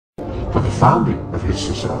for the founding of his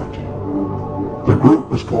society. The group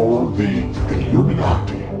was called the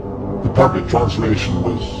Illuminati. The public translation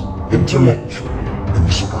was intellectually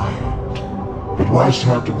inspired. But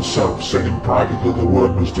Weishaupt himself said in private that the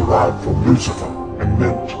word was derived from Lucifer and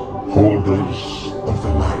meant holders of the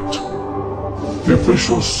light. The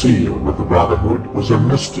official seal of the Brotherhood was a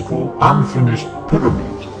mystical, unfinished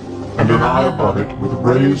pyramid, and an eye above it with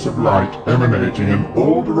rays of light emanating in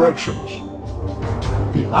all directions.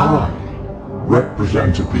 The eye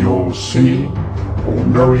represented the all-seeing,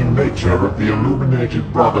 all-knowing nature of the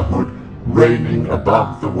illuminated Brotherhood reigning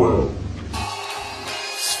above the world.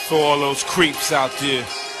 For all those creeps out there,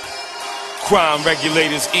 crime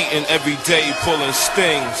regulators eating every day, pulling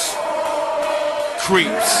stings.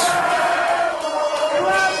 Creeps.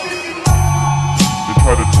 They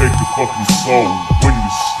try to take your fucking soul when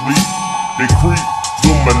you sleep. They creep,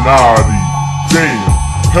 Illuminati. Damn,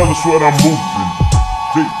 hell is what I'm moving.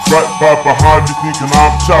 They right behind me thinking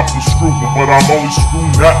I'm chopping screwing, but I'm only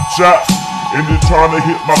screwing that chop. And they're trying to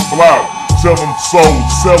hit my block. Selling souls,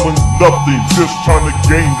 selling nothing, just trying to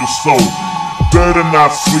gain your soul. Better not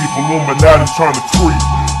sleep, Illuminati's trying to creep.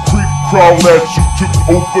 Creep crawl at you, took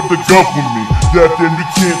over the government. Yeah, then you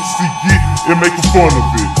can't see it and making fun of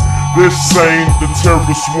it. They're saying the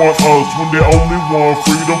terrorists want us when they only want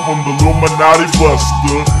freedom from the Illuminati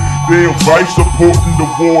buster. They invite supporting the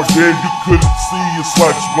war, there you couldn't see it's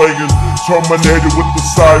like playing Terminator with the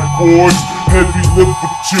cyborgs. Heavy lift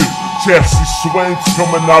with chip, chassis swing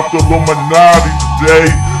coming out the Illuminati today.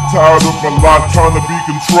 Tired of my life trying to be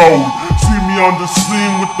controlled. See me on the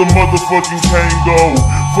scene with the motherfucking Kango.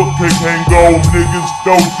 Fuck Kango, niggas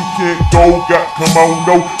though you can't go. Got come on,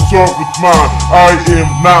 no, start with mine. I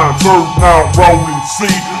am 9, third now, rolling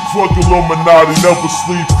C. Fuck Illuminati, never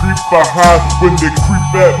sleep, creep behind. When they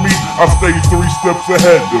creep at me, I stay 3 steps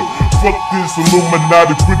ahead of. Fuck this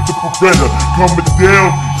Illuminati with the Beretta. Coming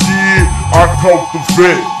down, yeah, I caught the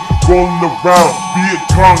vet. Rolling around, Viet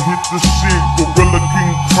Cong hit the shit. Gorilla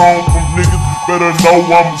King Kong from niggas better know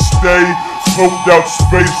I'ma stay. Smoked out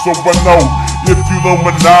space so I know if you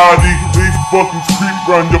Illuminati, they fucking creep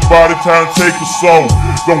around your body, time to take a soul.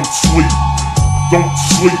 Don't sleep,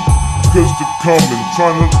 cause they're coming.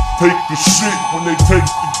 Trying to take the shit when they take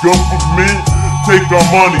the government. Take our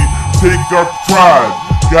money, take our pride.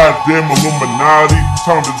 Goddamn Illuminati,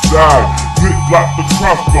 time to die. Good block the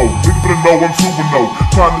crossbow, nigga better know I'm 2-0.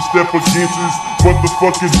 Trying to step against this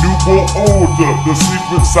motherfucking new world order. The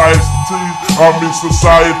secret societies,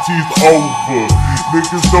 society's over.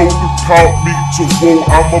 Niggas know who taught me to war,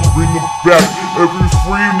 I'ma bring them back. Every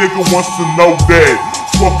free nigga wants to know that.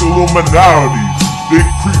 Fuck Illuminati, they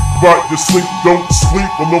creep right to sleep, don't sleep.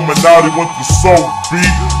 Illuminati want the soul be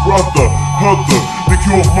brother, Hunter. They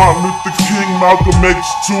killed Martin Luther King, Malcolm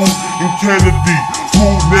X2, and Kennedy. Who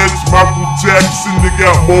next? Michael Jackson. They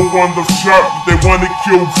got more on the sharp, they wanna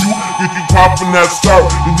kill you. If you poppin' that start,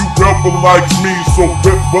 and you rebel like me, so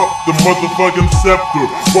rip up the motherfucking scepter.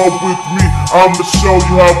 Roll with me, I'ma show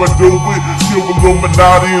you how I do it. Kill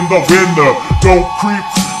Illuminati in the winter. Don't creep,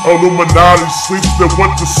 Illuminati sleeps, they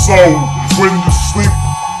want the soul. When you sleep,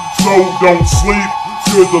 so don't sleep.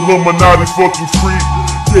 Cause Illuminati fucking creep.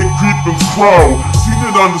 They creep and crawl. Seen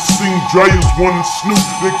it on the scene, Dre's one and Snoop.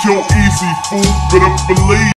 They kill easy, fool, better believe.